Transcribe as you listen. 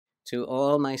to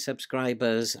all my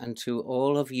subscribers and to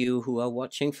all of you who are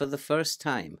watching for the first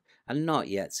time and not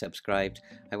yet subscribed.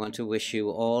 I want to wish you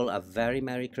all a very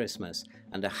Merry Christmas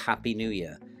and a Happy New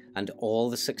Year and all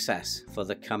the success for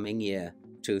the coming year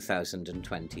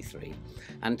 2023.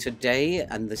 And today,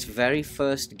 and this very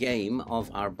first game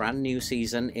of our brand new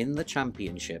season in the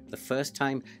Championship, the first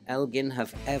time Elgin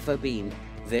have ever been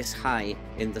this high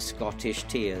in the Scottish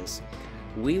tiers,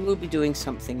 we will be doing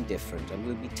something different, and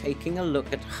we'll be taking a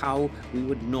look at how we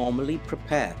would normally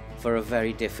prepare for a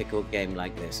very difficult game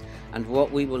like this, and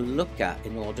what we will look at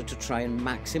in order to try and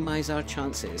maximize our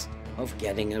chances of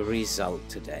getting a result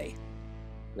today.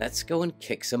 Let's go and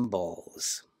kick some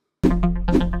balls.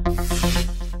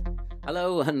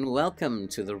 Hello and welcome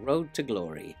to The Road to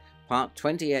Glory, Part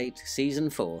 28, Season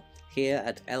 4, here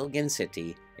at Elgin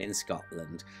City in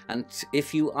Scotland. And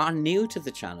if you are new to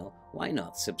the channel, why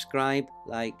not subscribe,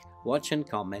 like, watch and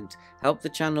comment, help the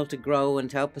channel to grow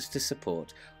and help us to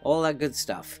support all that good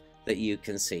stuff that you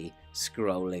can see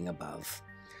scrolling above.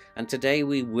 And today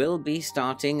we will be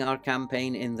starting our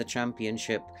campaign in the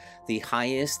Championship, the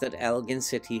highest that Elgin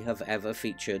City have ever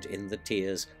featured in the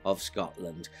tiers of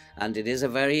Scotland. And it is a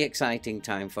very exciting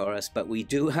time for us, but we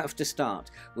do have to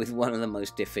start with one of the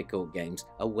most difficult games,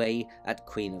 away at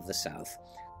Queen of the South.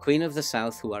 Queen of the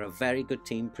South, who are a very good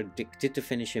team, predicted to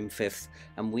finish in 5th,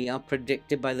 and we are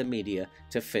predicted by the media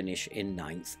to finish in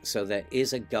 9th. So there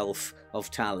is a gulf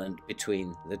of talent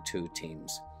between the two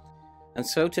teams. And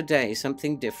so today,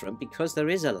 something different, because there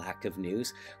is a lack of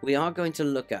news, we are going to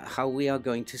look at how we are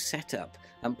going to set up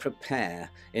and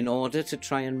prepare in order to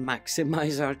try and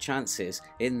maximize our chances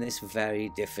in this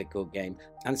very difficult game.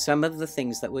 And some of the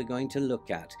things that we're going to look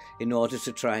at in order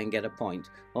to try and get a point,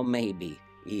 or maybe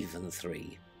even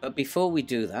 3. But before we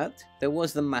do that, there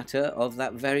was the matter of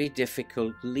that very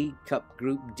difficult League Cup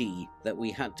Group D that we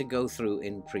had to go through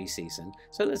in pre-season.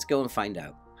 So let's go and find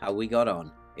out how we got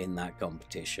on in that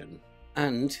competition.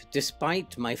 And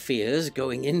despite my fears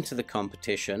going into the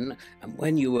competition, and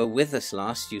when you were with us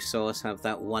last, you saw us have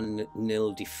that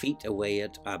 1-0 defeat away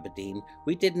at Aberdeen,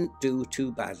 we didn't do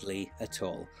too badly at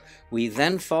all. We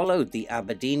then followed the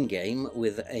Aberdeen game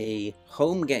with a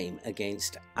home game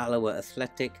against Alloa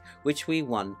Athletic, which we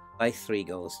won by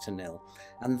 3-0.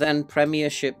 And then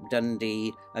Premiership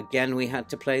Dundee, again we had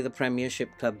to play the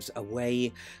Premiership clubs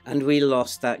away, and we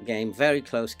lost that game, very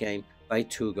close game, by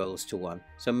 2-1.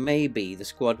 So maybe the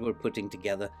squad we're putting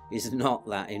together is not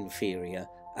that inferior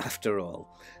after all.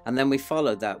 And then we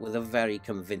followed that with a very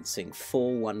convincing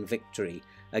 4-1 victory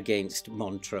against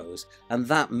Montrose. And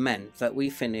that meant that we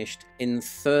finished in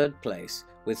 3rd place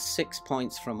with 6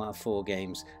 points from our 4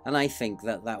 games. And I think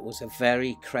that that was a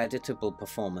very creditable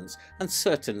performance and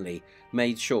certainly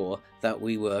made sure that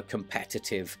we were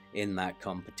competitive in that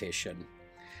competition.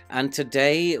 And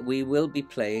today we will be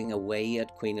playing away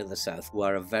at Queen of the South, who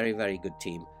are a very, very good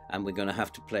team. And we're going to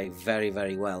have to play very,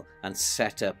 very well and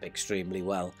set up extremely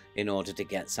well in order to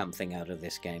get something out of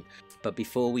this game. But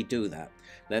before we do that,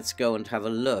 let's go and have a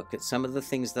look at some of the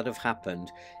things that have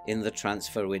happened in the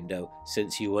transfer window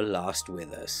since you were last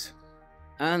with us.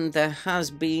 And there has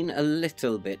been a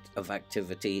little bit of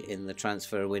activity in the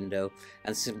transfer window,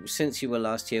 and since you were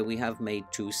last here we have made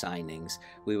 2 signings.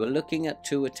 We were looking at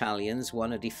 2 Italians,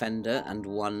 one a defender and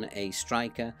one a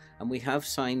striker, and we have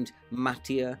signed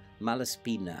Mattia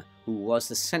Malaspina, who was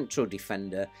the central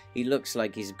defender. He looks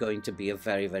like he's going to be a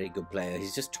very, very good player.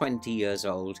 He's just 20 years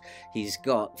old. He's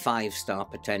got 5-star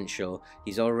potential.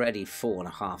 He's already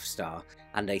 4.5-star.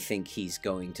 And I think he's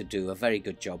going to do a very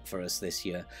good job for us this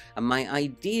year. And my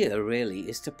idea really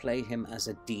is to play him as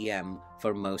a DM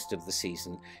for most of the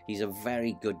season. He's a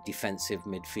very good defensive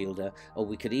midfielder, or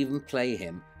we could even play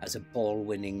him as a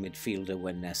ball-winning midfielder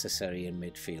when necessary in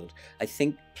midfield. I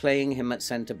think playing him at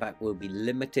centre-back will be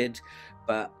limited,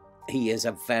 but he is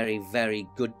a very, very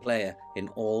good player in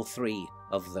all 3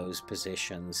 of those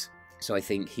positions. So I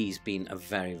think he's been a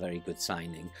very, very good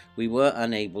signing. We were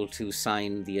unable to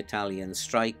sign the Italian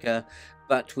striker,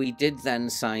 but we did then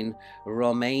sign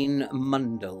Romain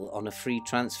Mundell on a free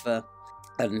transfer.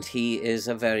 And he is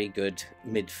a very good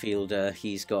midfielder.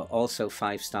 He's got also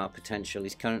 5-star potential.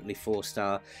 He's currently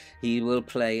 4-star. He will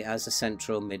play as a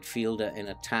central midfielder in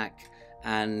attack.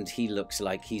 And he looks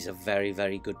like he's a very,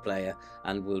 very good player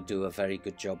and will do a very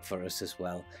good job for us as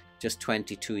well. Just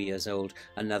 22 years old,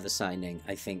 another signing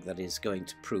I think that is going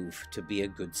to prove to be a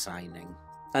good signing.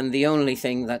 And the only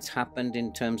thing that's happened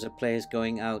in terms of players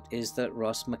going out is that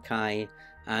Ross Mackay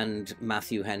and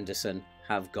Matthew Henderson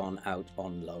have gone out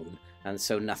on loan. And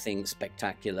so nothing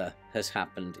spectacular has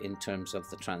happened in terms of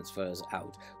the transfers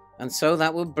out. And so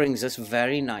that brings us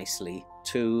very nicely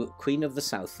to Queen of the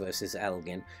South versus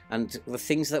Elgin, and the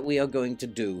things that we are going to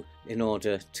do in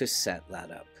order to set that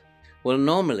up. Well,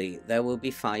 normally there will be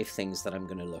 5 things that I'm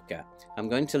going to look at. I'm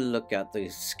going to look at the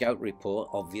scout report,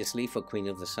 obviously, for Queen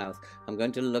of the South. I'm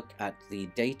going to look at the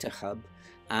data hub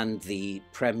and the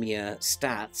premier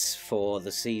stats for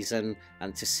the season,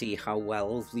 and to see how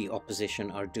well the opposition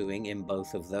are doing in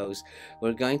both of those.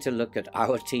 We're going to look at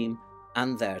our team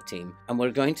and their team, and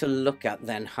we're going to look at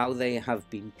then how they have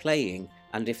been playing,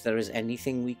 and if there is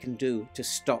anything we can do to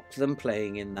stop them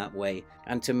playing in that way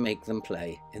and to make them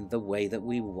play in the way that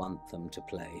we want them to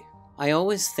play. I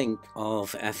always think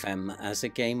of FM as a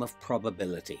game of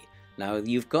probability. Now,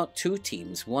 you've got 2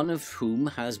 teams, one of whom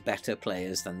has better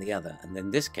players than the other, and in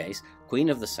this case, Queen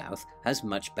of the South has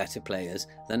much better players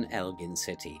than Elgin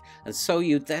City, and so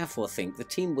you'd therefore think the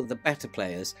team with the better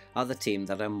players are the team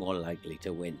that are more likely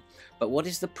to win. But what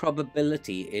is the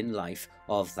probability in life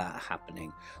of that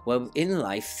happening? Well, in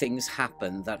life, things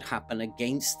happen that happen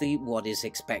against what is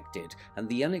expected, and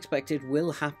the unexpected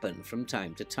will happen from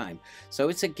time to time. So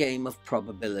it's a game of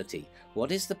probability.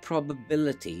 What is the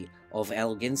probability of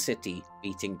Elgin City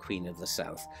beating Queen of the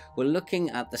South? We're looking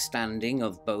at the standing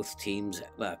of both teams,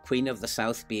 Queen of the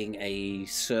South being a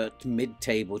cert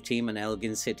mid-table team and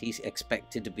Elgin City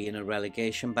expected to be in a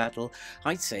relegation battle.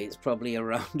 I'd say it's probably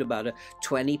around about a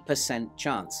 20%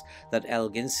 chance that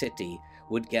Elgin City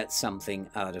would get something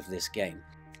out of this game.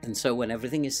 And so when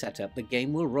everything is set up, the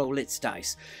game will roll its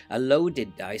dice. A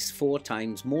loaded dice 4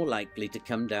 times more likely to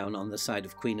come down on the side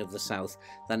of Queen of the South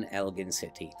than Elgin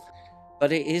City.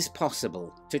 But it is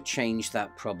possible to change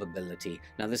that probability.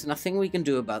 Now, there's nothing we can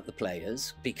do about the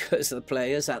players, because the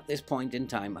players at this point in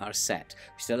time are set.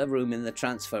 We still have room in the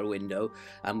transfer window,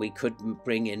 and we could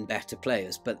bring in better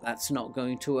players, but that's not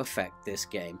going to affect this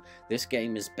game. This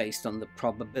game is based on the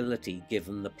probability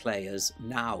given the players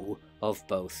now of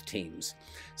both teams.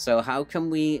 So how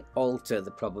can we alter the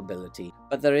probability?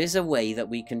 But there is a way that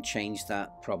we can change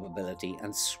that probability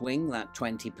and swing that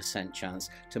 20% chance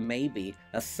to maybe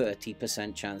a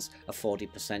 30% chance, a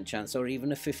 40% chance, or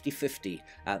even a 50-50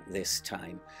 at this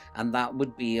time. And that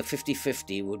would be a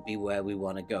 50-50 would be where we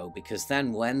want to go, because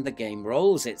then when the game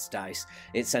rolls its dice,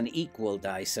 it's an equal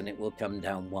dice and it will come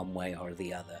down one way or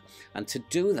the other. And to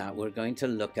do that, we're going to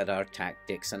look at our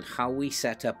tactics and how we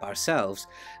set up ourselves,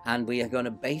 and we are going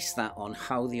to base that on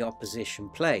how the opposition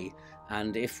play.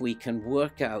 And if we can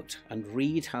work out and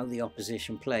read how the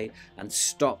opposition play and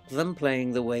stop them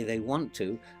playing the way they want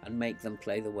to and make them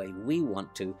play the way we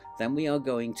want to, then we are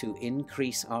going to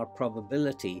increase our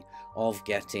probability of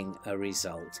getting a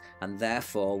result. And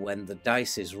therefore, when the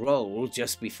dice is rolled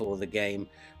just before the game,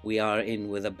 we are in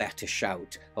with a better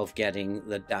shout of getting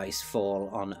the dice fall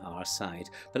on our side.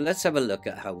 But let's have a look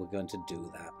at how we're going to do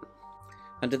that.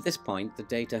 And at this point, the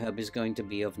data hub is going to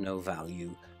be of no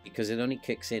value, because it only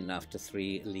kicks in after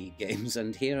 3 league games,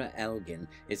 and here at Elgin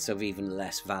it's of even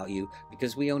less value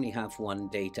because we only have 1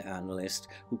 data analyst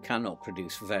who cannot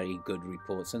produce very good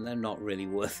reports, and they're not really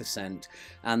worth a cent,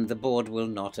 and the board will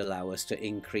not allow us to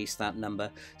increase that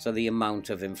number, so the amount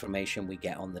of information we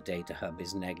get on the data hub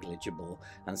is negligible,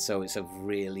 and so it's of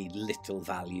really little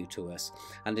value to us.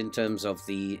 And in terms of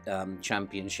the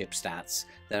championship stats,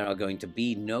 there are going to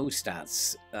be no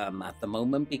stats at the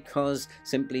moment, because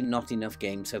simply not enough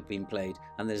games have been played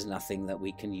and there's nothing that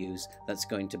we can use that's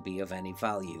going to be of any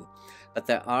value. But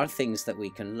there are things that we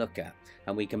can look at,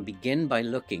 and we can begin by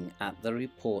looking at the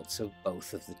reports of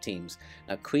both of the teams.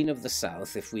 Now, Queen of the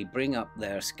South, if we bring up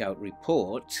their scout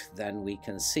report, then we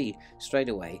can see straight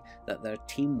away that their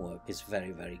teamwork is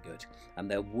very, very good, and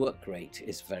their work rate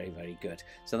is very, very good.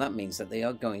 So that means that they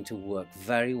are going to work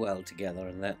very well together,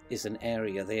 and that is an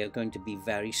area they are going to be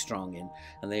very strong in,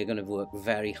 and they are going to work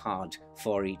very hard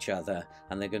for each other,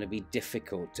 and they're going to be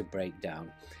difficult to break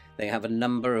down. They have a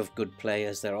number of good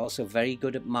players. They're also very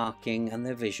good at marking, and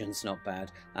their vision's not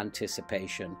bad.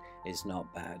 Anticipation is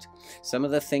not bad. Some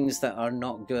of the things that are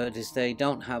not good is they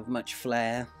don't have much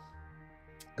flair.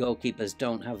 Goalkeepers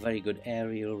don't have very good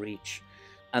aerial reach,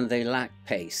 and they lack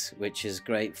pace, which is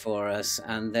great for us,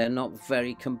 and they're not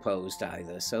very composed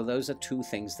either. So those are 2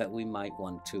 things that we might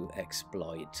want to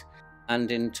exploit. And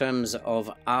in terms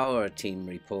of our team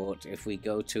report, if we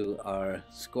go to our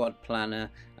squad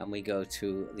planner and we go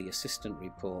to the assistant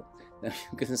report, then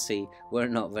you can see we're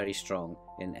not very strong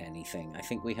in anything. I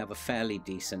think we have a fairly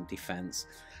decent defense,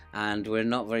 and we're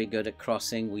not very good at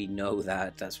crossing. We know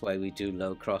that. That's why we do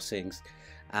low crossings.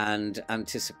 and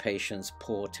anticipation's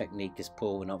poor, technique is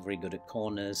poor, we're not very good at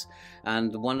corners,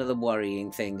 and one of the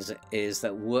worrying things is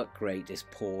that work rate is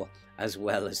poor as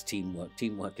well as teamwork.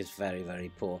 Teamwork is very,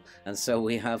 very poor, and so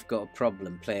we have got a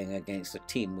problem playing against a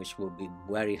team which will be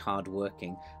very hard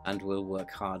working and will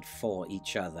work hard for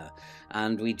each other.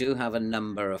 And we do have a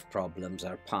number of problems.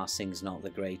 Our passing's not the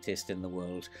greatest in the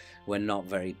world, we're not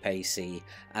very pacey,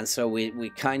 and so we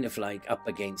kind of like up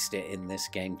against it in this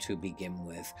game to begin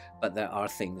with. But there are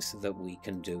things that we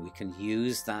can do. We can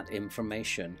use that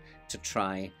information to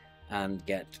try and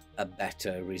get a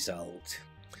better result.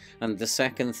 And the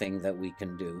second thing that we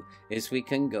can do is we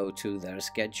can go to their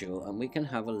schedule and we can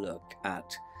have a look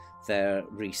at their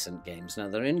recent games. Now,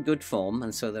 they're in good form,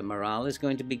 and so their morale is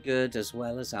going to be good as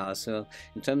well as ours. So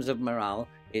in terms of morale,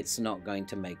 it's not going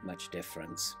to make much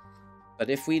difference. But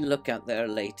if we look at their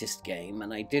latest game,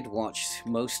 and I did watch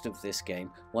most of this game,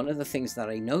 one of the things that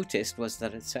I noticed was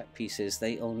that at set pieces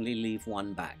they only leave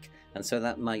one back. And so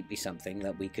that might be something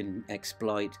that we can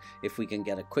exploit. If we can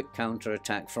get a quick counter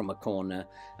attack from a corner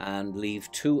and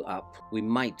leave two up, we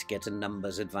might get a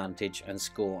numbers advantage and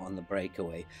score on the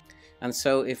breakaway. And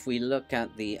so if we look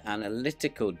at the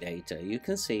analytical data, you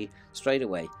can see straight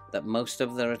away that most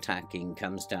of their attacking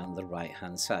comes down the right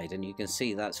hand side, and you can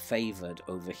see that's favored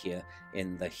over here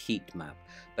in the heat map.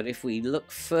 But if we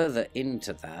look further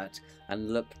into that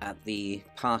and look at the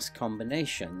pass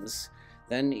combinations,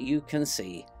 then you can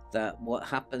see that what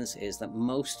happens is that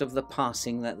most of the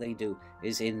passing that they do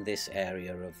is in this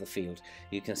area of the field.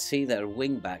 You can see their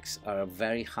wing backs are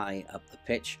very high up the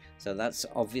pitch, so that's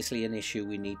obviously an issue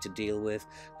we need to deal with,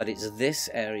 but it's this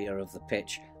area of the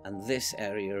pitch and this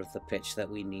area of the pitch that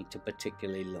we need to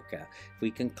particularly look at. If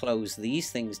we can close these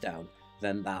things down,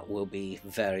 then that will be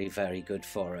very, very good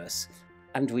for us,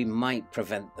 and we might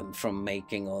prevent them from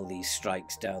making all these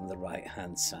strikes down the right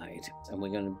hand side. And we're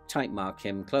going to tight mark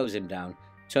him, close him down,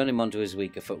 turn him onto his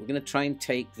weaker foot. We're going to try and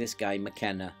take this guy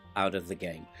McKenna out of the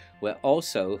game. We're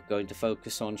also going to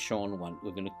focus on Sean Wunt.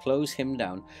 We're going to close him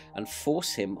down and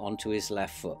force him onto his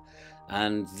left foot.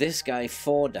 And this guy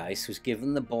Fordyce, who's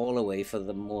given the ball away for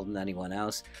them more than anyone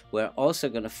else, we're also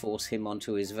going to force him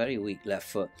onto his very weak left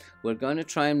foot. We're going to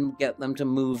try and get them to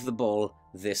move the ball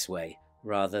this way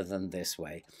rather than this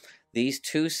way. These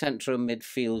two central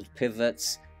midfield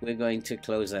pivots, we're going to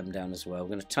close them down as well. We're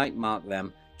going to tight mark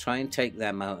them, try and take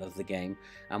them out of the game,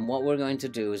 and what we're going to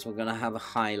do is we're going to have a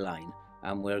high line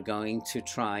and we're going to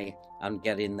try and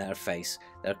get in their face.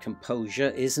 Their composure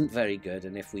isn't very good,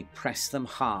 and if we press them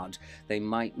hard they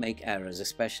might make errors,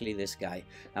 especially this guy,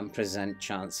 and present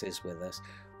chances with us.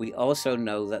 We also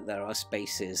know that there are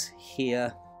spaces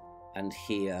here and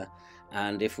here,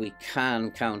 and if we can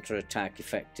counter attack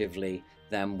effectively,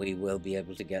 then we will be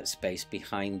able to get space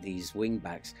behind these wing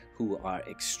backs who are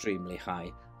extremely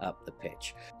high up the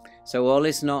pitch. So all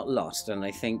is not lost, and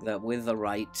I think that with the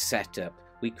right setup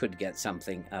we could get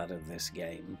something out of this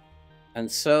game. And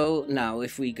so now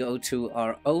if we go to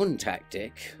our own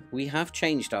tactic, we have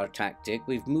changed our tactic.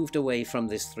 We've moved away from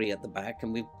this three at the back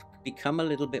and we've become a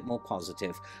little bit more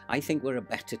positive. I think we're a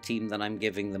better team than I'm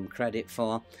giving them credit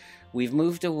for. We've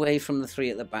moved away from the three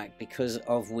at the back because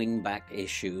of wing back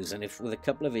issues, and if with a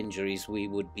couple of injuries we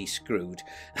would be screwed.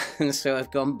 And so I've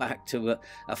gone back to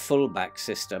a full-back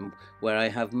system where I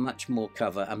have much more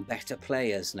cover and better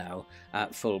players now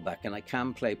at full-back, and I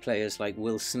can play players like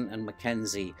Wilson and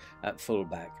Mackenzie at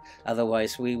full-back.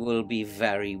 Otherwise we will be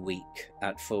very weak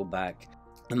at full-back,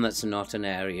 and that's not an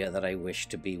area that I wish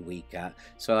to be weak at.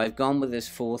 So I've gone with this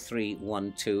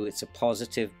 4-3-1-2. It's a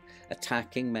positive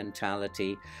attacking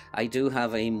mentality. I do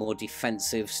have a more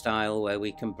defensive style where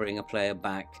we can bring a player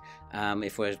back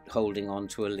if we're holding on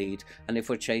to a lead, and if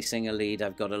we're chasing a lead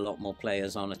I've got a lot more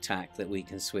players on attack that we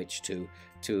can switch to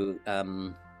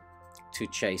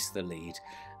chase the lead.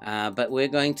 But we're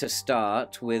going to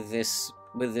start with this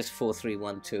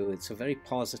 4-3-1-2. It's a very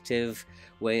positive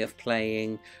way of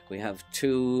playing. We have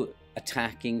two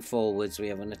attacking forwards, we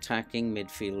have an attacking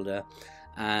midfielder,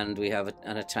 and we have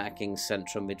an attacking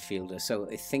central midfielder. So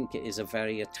I think it is a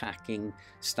very attacking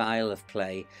style of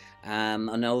play,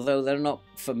 and although they're not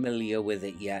familiar with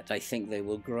it yet, I think they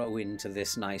will grow into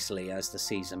this nicely as the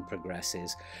season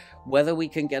progresses. Whether we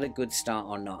can get a good start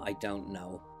or not, I don't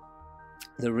know.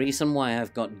 The reason why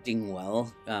I've got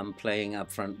Dingwall playing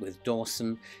up front with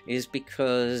Dawson is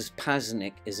because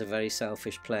Pasnik is a very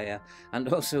selfish player, and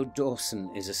also Dawson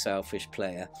is a selfish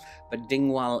player, but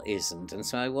Dingwall isn't, and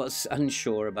so I was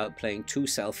unsure about playing two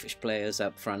selfish players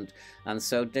up front, and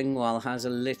so Dingwall has a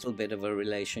little bit of a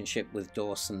relationship with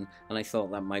Dawson, and I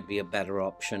thought that might be a better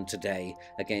option today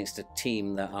against a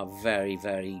team that are very,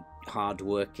 very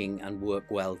hard-working and work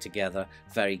well together,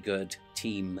 very good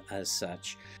team as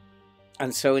such.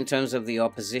 And so in terms of the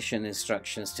opposition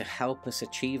instructions to help us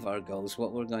achieve our goals,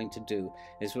 what we're going to do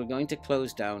is we're going to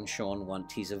close down Sean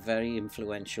Want. He's a very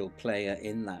influential player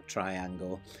in that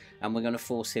triangle, and we're going to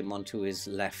force him onto his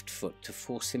left foot to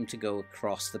force him to go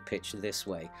across the pitch this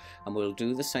way. And we'll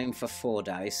do the same for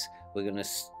Fordyce. We're going to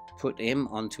put him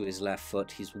onto his left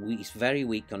foot. He's very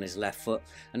weak on his left foot,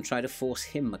 and try to force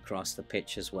him across the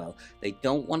pitch as well. They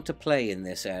don't want to play in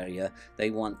this area, they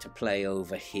want to play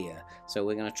over here. So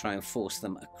we're going to try and force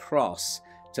them across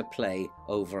to play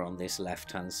over on this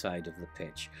left hand side of the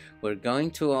pitch. We're going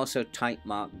to also tight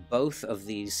mark both of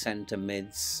these centre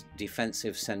mids,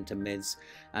 defensive centre mids,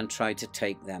 and try to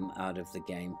take them out of the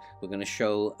game. We're going to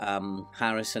show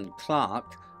Harrison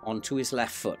Clark onto his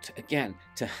left foot, again,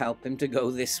 to help him to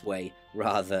go this way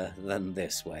rather than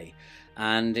this way.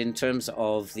 And in terms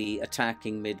of the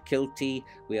attacking mid Kilty,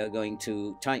 we are going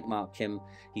to tight mark him.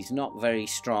 He's not very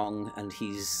strong and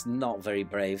he's not very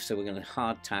brave, so we're going to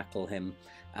hard tackle him,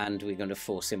 and we're going to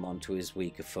force him onto his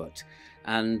weaker foot.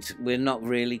 And we're not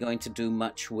really going to do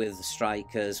much with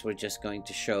strikers. We're just going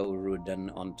to show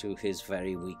Rudin onto his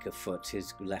very weaker foot.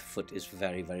 His left foot is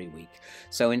very, very weak.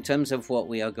 So in terms of what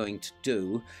we are going to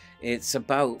do, it's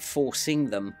about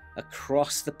forcing them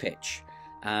across the pitch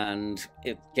and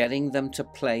getting them to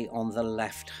play on the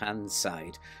left hand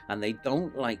side. And they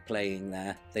don't like playing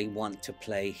there, they want to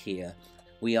play here.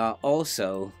 We are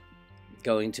also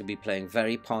going to be playing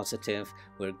very positive.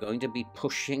 We're going to be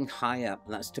pushing high up,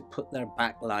 and that's to put their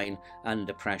back line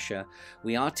under pressure.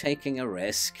 We are taking a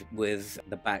risk with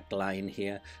the back line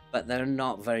here, but they're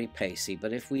not very pacey.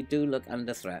 But if we do look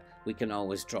under threat, we can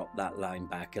always drop that line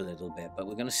back a little bit. But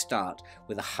we're going to start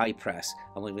with a high press,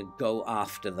 and we're going to go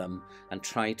after them and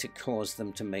try to cause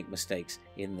them to make mistakes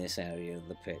in this area of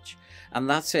the pitch. And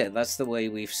that's it. That's the way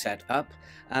we've set up.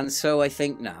 And so I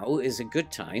think now is a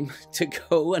good time to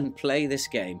go and play this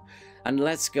game. And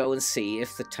let's go and see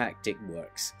if the tactic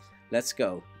works. Let's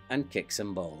go and kick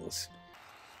some balls.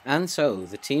 And so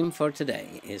the team for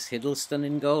today is Hiddleston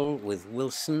in goal with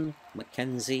Wilson,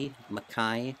 Mackenzie,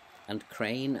 Mackay and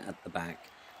Crane at the back.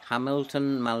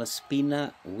 Hamilton,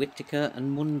 Malaspina, Whittaker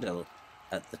and Mundell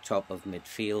at the top of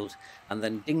midfield. And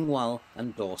then Dingwall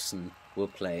and Dawson will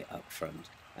play up front.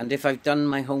 And if I've done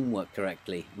my homework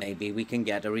correctly, maybe we can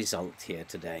get a result here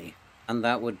today. And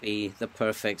that would be the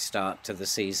perfect start to the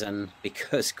season,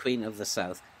 because Queen of the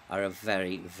South are a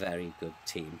very, very good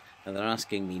team. And they're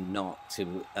asking me not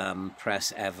to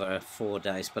press ever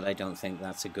Fordyce, but I don't think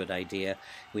that's a good idea.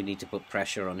 We need to put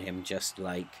pressure on him just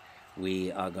like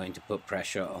we are going to put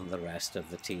pressure on the rest of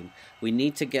the team. We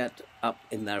need to get up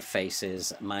in their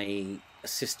faces. My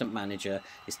assistant manager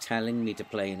is telling me to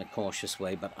play in a cautious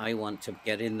way, but I want to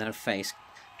get in their face,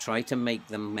 try to make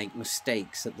them make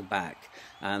mistakes at the back,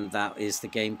 and that is the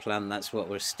game plan. That's what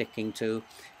we're sticking to.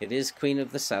 It is Queen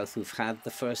of the South who've had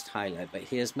the first highlight, but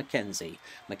here's Mackenzie.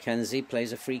 Mackenzie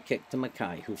plays a free kick to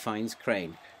Mackay, who finds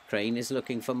Crane. Crane is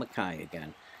looking for Mackay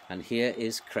again. And here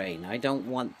is Crane. I don't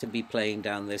want to be playing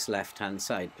down this left-hand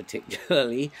side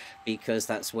particularly, because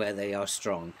that's where they are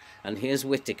strong. And here's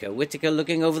Whittaker. Whittaker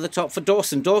looking over the top for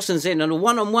Dawson. Dawson's in, and a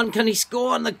one-on-one. Can he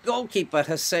score? And the goalkeeper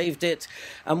has saved it.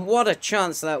 And what a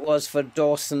chance that was for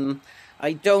Dawson.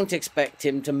 I don't expect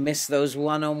him to miss those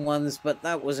one-on-ones, but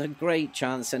that was a great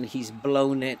chance and he's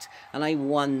blown it. And I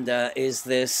wonder, is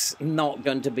this not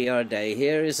going to be our day?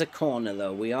 Here is a corner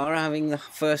though. We are having the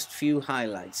first few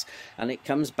highlights, and it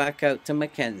comes back out to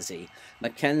Mackenzie.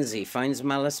 Mackenzie finds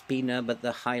Malaspina, but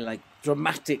the highlight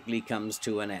dramatically comes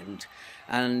to an end.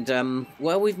 And,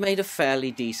 well, we've made a fairly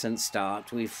decent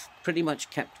start. We've pretty much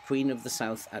kept Queen of the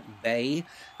South at bay.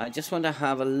 I just want to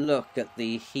have a look at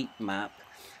the heat map.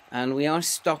 And we are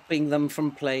stopping them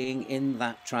from playing in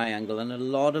that triangle, and a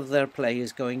lot of their play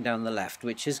is going down the left,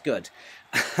 which is good.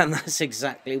 And that's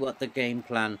exactly what the game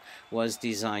plan was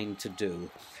designed to do.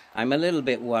 I'm a little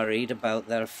bit worried about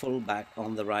their fullback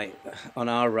on the right, on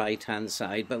our right-hand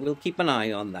side, but we'll keep an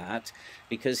eye on that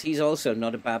because he's also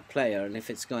not a bad player, and if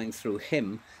it's going through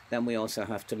him, then we also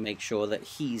have to make sure that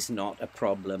he's not a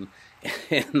problem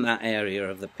in that area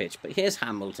of the pitch. But here's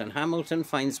Hamilton. Hamilton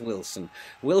finds Wilson.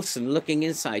 Wilson looking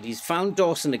inside. He's found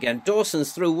Dawson again.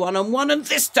 Dawson's through one-on-one, and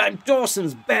this time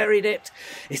Dawson's buried it.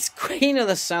 It's Queen of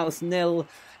the South 0,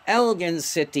 Elgin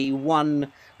City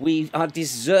 1. We are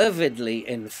deservedly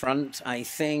in front, I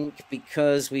think,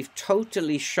 because we've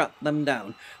totally shut them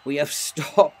down. We have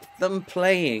stopped them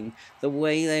playing the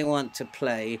way they want to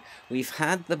play. We've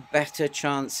had the better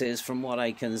chances from what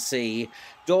I can see.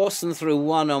 Dawson through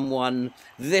one-on-one.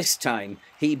 This time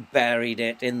he buried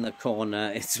it in the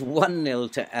corner. It's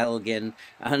 1-0 to Elgin,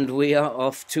 and we are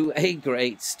off to a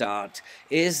great start.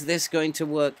 Is this going to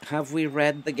work? Have we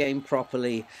read the game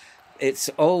properly? It's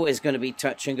always going to be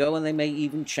touch and go, and they may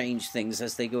even change things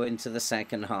as they go into the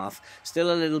second half.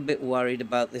 Still a little bit worried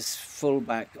about this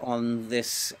fullback on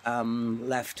this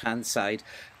left-hand side,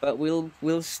 but we'll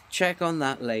check on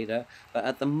that later. But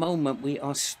at the moment, we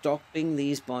are stopping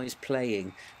these boys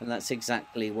playing, and that's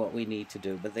exactly what we need to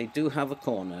do. But they do have a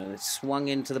corner. It's swung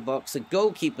into the box. The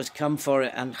goalkeeper's come for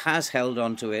it and has held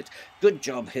on to it. Good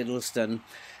job, Hiddleston.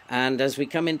 And as we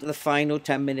come into the final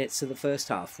 10 minutes of the first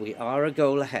half, we are a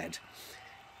goal ahead.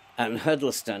 And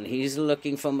Huddleston, he's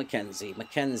looking for Mackenzie.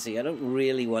 Mackenzie, I don't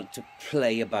really want to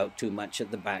play about too much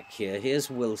at the back here. Here's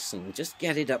Wilson. Just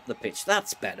get it up the pitch.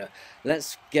 That's better.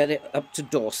 Let's get it up to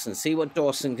Dawson. See what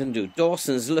Dawson can do.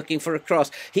 Dawson's looking for a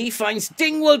cross. He finds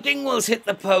Dingwall. Dingwall's hit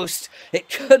the post. It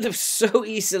could have so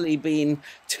easily been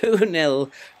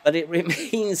 2-0, but it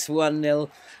remains 1-0.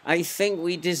 I think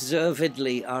we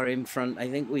deservedly are in front. I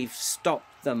think we've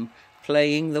stopped them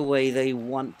playing the way they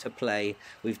want to play.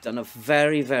 We've done a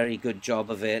very, very good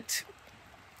job of it.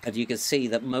 And you can see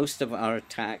that most of our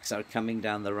attacks are coming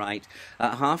down the right.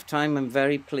 At half-time, I'm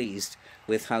very pleased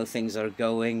with how things are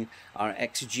going. Our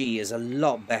XG is a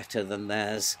lot better than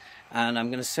theirs. And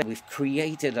I'm going to say we've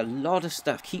created a lot of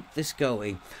stuff. Keep this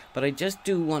going. But I just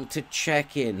do want to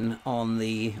check in on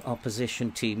the opposition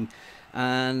team.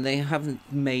 And they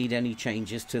haven't made any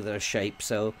changes to their shape,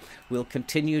 so we'll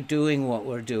continue doing what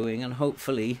we're doing, and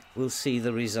hopefully we'll see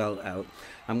the result out.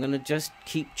 I'm going to just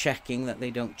keep checking that they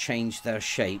don't change their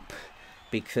shape,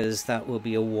 because that will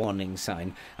be a warning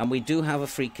sign. And we do have a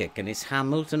free kick, and it's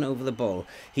Hamilton over the ball.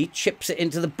 He chips it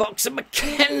into the box, and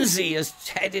Mackenzie has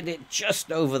headed it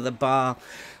just over the bar.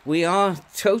 We are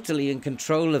totally in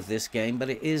control of this game, but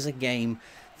it is a game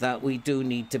that we do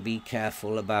need to be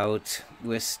careful about.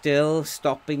 We're still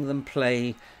stopping them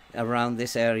play around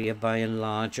this area by and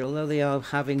large, although they are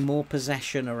having more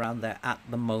possession around there at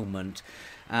the moment.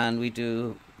 And we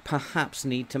do perhaps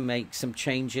need to make some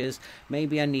changes.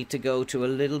 Maybe I need to go to a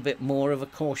little bit more of a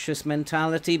cautious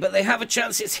mentality, but they have a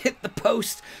chance. It's hit the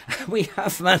post. We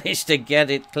have managed to get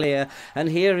it clear. And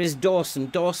here is Dawson.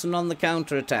 Dawson on the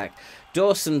counter-attack.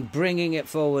 Dawson bringing it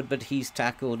forward, but he's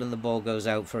tackled and the ball goes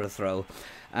out for a throw.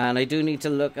 And I do need to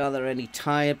look, are there any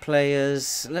tired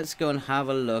players? Let's go and have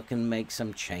a look and make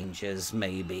some changes,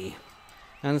 maybe.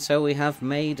 And so we have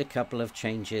made a couple of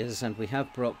changes, and we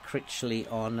have brought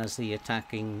Critchley on as the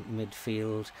attacking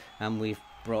midfield, and we've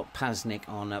brought Pasnik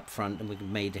on up front, and we've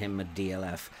made him a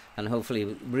DLF. And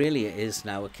hopefully, really it is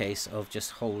now a case of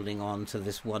just holding on to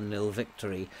this 1-0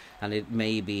 victory, and it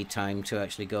may be time to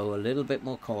actually go a little bit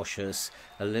more cautious,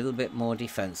 a little bit more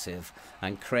defensive.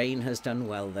 And Crane has done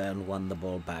well there and won the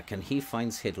ball back, and he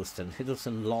finds Hiddleston.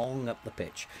 Hiddleston long up the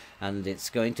pitch, and it's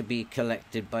going to be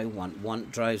collected by Want.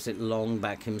 Want drives it long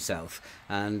back himself,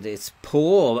 and it's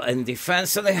poor in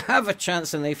defence, so they have a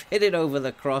chance, and they've hit it over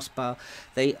the crossbar.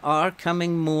 They are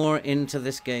coming more into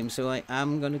this game, so I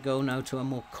am going to go now to a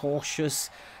more cautious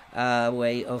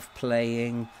way of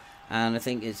playing. And I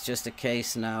think it's just a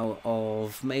case now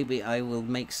of maybe I will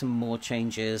make some more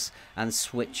changes and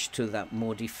switch to that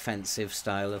more defensive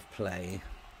style of play.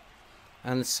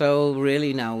 And so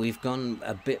really now we've gone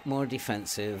a bit more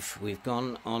defensive. We've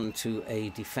gone on to a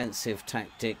defensive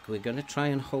tactic. We're going to try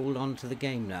and hold on to the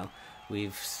game now.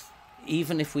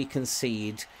 Even if we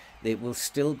concede, it will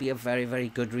still be a very, very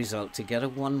good result. To get a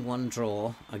 1-1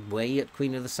 draw away at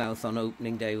Queen of the South on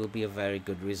opening day will be a very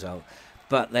good result.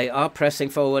 But they are pressing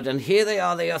forward, and here they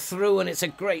are through, and it's a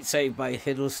great save by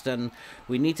Hiddleston.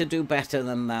 We need to do better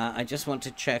than that. I just want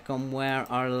to check on where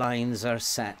our lines are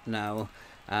set now.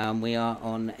 We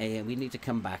need to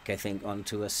come back, I think,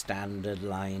 onto a standard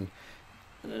line.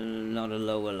 Not a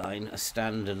lower line, a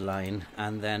standard line.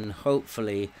 And then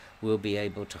hopefully we'll be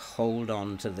able to hold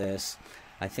on to this.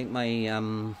 I think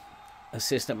my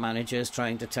assistant manager is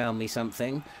trying to tell me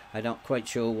something. I'm not quite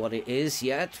sure what it is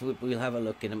yet. We'll have a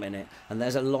look in a minute. And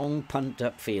there's a long punt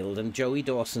upfield, and Joey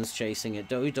Dawson's chasing it.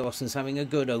 Joey Dawson's having a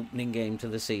good opening game to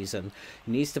the season.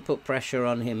 He needs to put pressure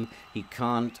on him. He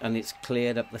can't, and it's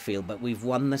cleared up the field. But we've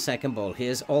won the second ball.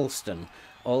 Here's Alston.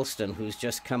 Alston, who's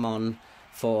just come on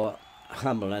for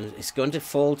Hummel, and it's going to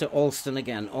fall to Alston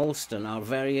again. Alston, our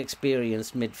very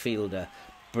experienced midfielder,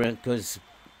 because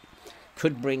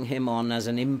could bring him on as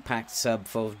an impact sub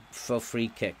for free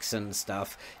kicks and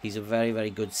stuff. He's a very,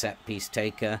 very good set piece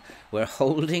taker. We're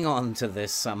holding on to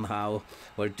this somehow.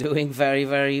 We're doing very,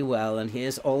 very well. And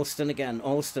here's Alston again.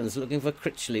 Alston's looking for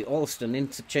Critchley. Alston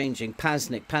interchanging.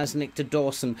 Pasnick to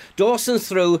Dawson. Dawson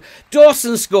through.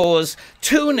 Dawson scores.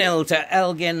 2-0 to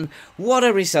Elgin. What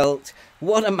a result.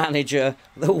 What a manager.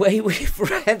 The way we've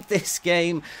read this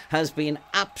game has been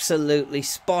absolutely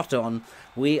spot on.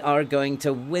 We are going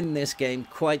to win this game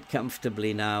quite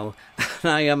comfortably now.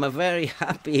 And I am a very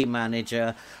happy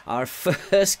manager. Our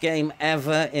first game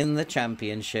ever in the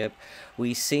championship.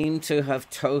 We seem to have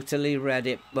totally read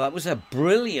it. Well, that was a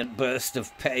brilliant burst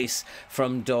of pace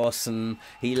from Dawson.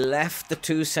 He left the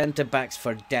two centre-backs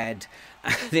for dead.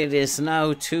 And it is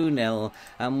now 2-0.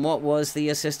 And what was the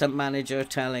assistant manager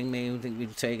telling me? I think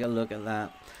we'd take a look at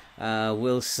that.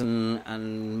 Wilson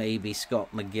and maybe Scott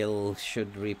McGill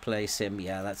should replace him.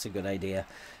 Yeah, that's a good idea.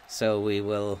 So we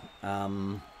will,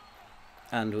 and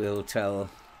we'll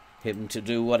tell him to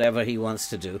do whatever he wants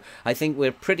to do. I think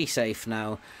we're pretty safe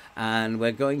now, and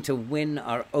we're going to win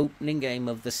our opening game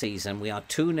of the season. We are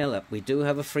 2-0 up. We do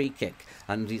have a free kick,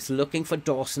 and he's looking for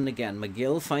Dawson again.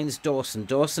 McGill finds Dawson.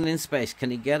 Dawson in space.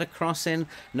 Can he get a cross in?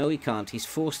 No, he can't. He's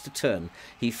forced to turn.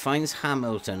 He finds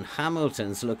Hamilton.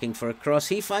 Hamilton's looking for a cross.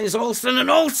 He finds Alston, and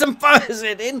Alston fires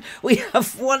it in. We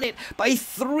have won it by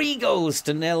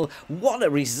 3-0. What a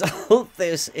result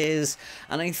this is.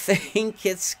 And I think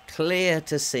it's clear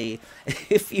to see,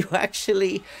 if you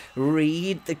actually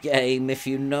read the game, if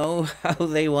you know how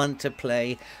they want to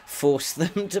play, force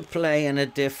them to play in a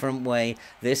different way.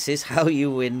 This is how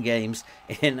you win games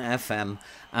in FM.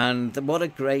 And what a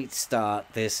great start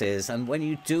this is. And when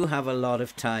you do have a lot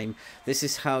of time, this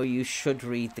is how you should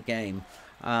read the game.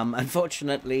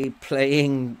 Unfortunately,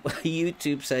 playing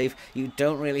YouTube save, you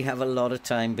don't really have a lot of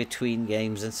time between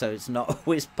games, and so it's not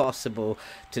always possible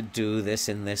to do this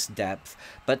in this depth.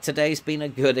 But today's been a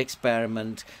good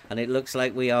experiment, and it looks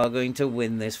like we are going to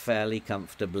win this fairly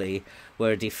comfortably.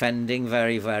 We're defending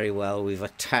very, very well. We've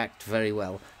attacked very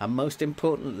well. And most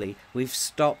importantly, we've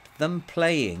stopped them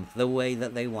playing the way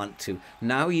that they want to.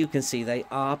 Now you can see they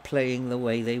are playing the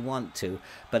way they want to,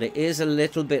 but it is a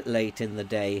little bit late in the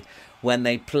day. When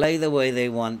they play the way they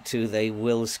want to, they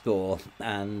will score.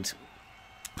 And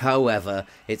however,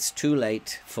 it's too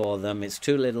late for them. It's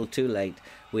too little, too late.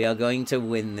 We are going to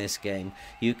win this game.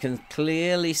 You can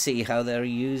clearly see how they're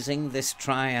using this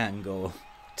triangle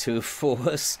to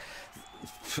force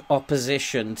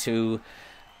opposition to,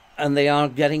 and they are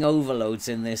getting overloads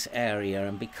in this area,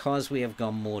 and because we have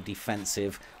gone more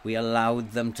defensive, we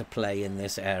allowed them to play in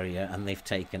this area, and they've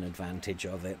taken advantage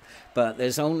of it. But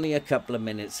there's only a couple of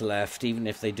minutes left. Even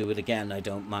if they do it again, I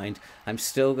don't mind. I'm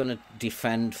still going to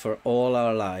defend for all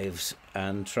our lives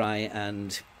and try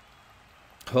and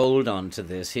hold on to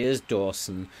this. Here's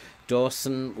Dawson.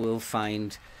 Dawson will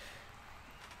find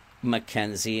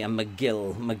Mackenzie and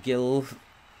McGill. McGill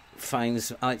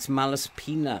finds, it's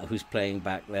Malaspina who's playing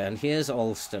back there, and here's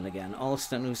Alston again.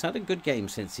 Alston, who's had a good game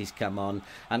since he's come on,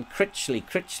 and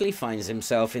Critchley finds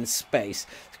himself in space,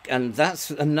 and that's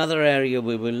another area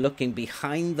where we're looking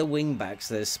behind the wing backs.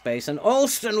 There's space, and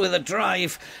Alston with a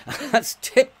drive that's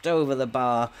tipped over the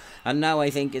bar. And now I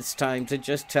think it's time to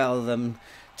just tell them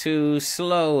to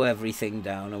slow everything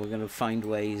down, and we're going to find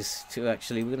ways to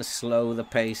we're going to slow the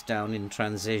pace down in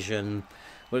transition.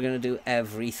 We're going to do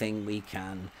everything we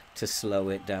can to slow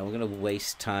it down. We're going to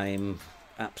waste time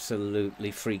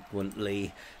absolutely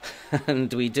frequently.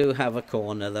 And we do have a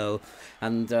corner though,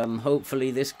 and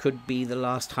hopefully this could be the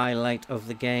last highlight of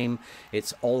the game.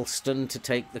 It's Alston to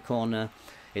take the corner.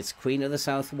 It's Queen of the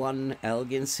South 1,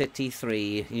 Elgin City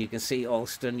 3. You can see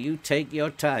Alston, you take your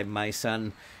time, my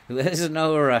son. There's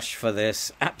no rush for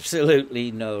this.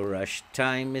 Absolutely no rush.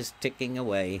 Time is ticking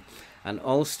away. And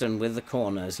Alston with the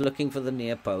corners, looking for the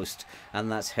near post,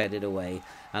 and that's headed away.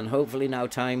 And hopefully now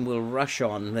time will rush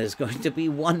on. There's going to be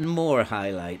one more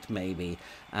highlight, maybe,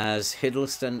 as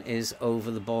Hiddleston is over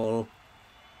the ball.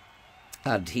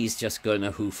 And he's just going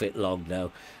to hoof it long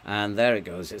now. And there it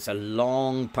goes. It's a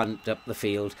long punt up the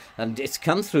field. And it's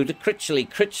come through to Critchley.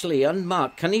 Critchley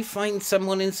unmarked. Can he find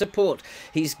someone in support?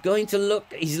 He's going to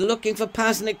look. He's looking for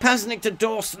Pasnick. Pasnick to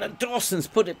Dawson. And Dawson's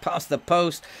put it past the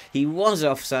post. He was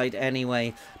offside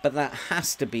anyway. But that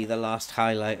has to be the last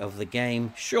highlight of the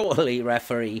game. Surely,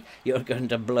 referee, you're going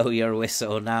to blow your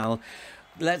whistle now.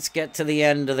 Let's get to the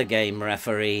end of the game,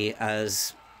 referee,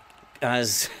 as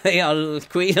the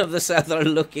Queen of the South are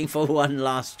looking for one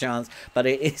last chance, but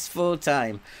it is full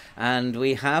time, and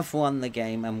we have won the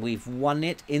game, and we've won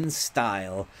it in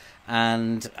style,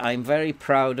 and I'm very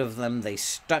proud of them. They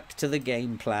stuck to the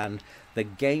game plan. The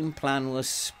game plan was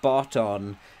spot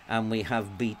on, and we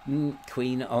have beaten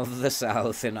Queen of the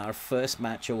South in our first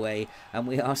match away, and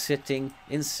we are sitting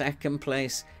in second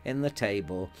place in the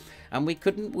table, and we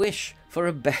couldn't wish for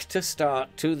a better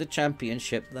start to the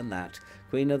championship than that.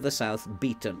 Queen of the South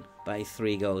beaten by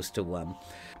 3-1.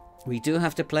 We do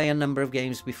have to play a number of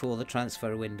games before the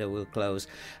transfer window will close,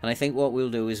 and I think what we'll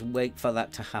do is wait for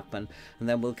that to happen, and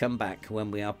then we'll come back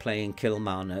when we are playing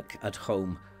Kilmarnock at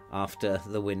home after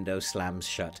the window slams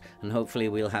shut, and hopefully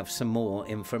we'll have some more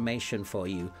information for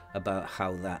you about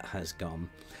how that has gone.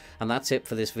 And that's it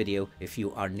for this video. If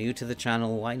you are new to the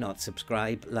channel, why not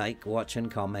subscribe, like, watch and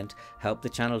comment. Help the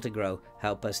channel to grow,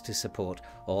 help us to support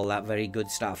all that very good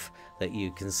stuff that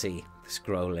you can see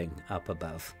scrolling up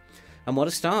above. And what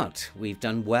a start. We've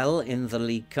done well in the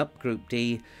League Cup Group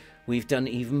D. We've done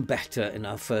even better in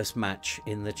our first match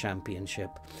in the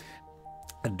championship.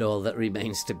 And all that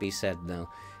remains to be said now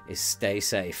is stay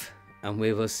safe, and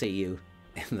we will see you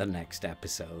in the next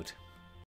episode.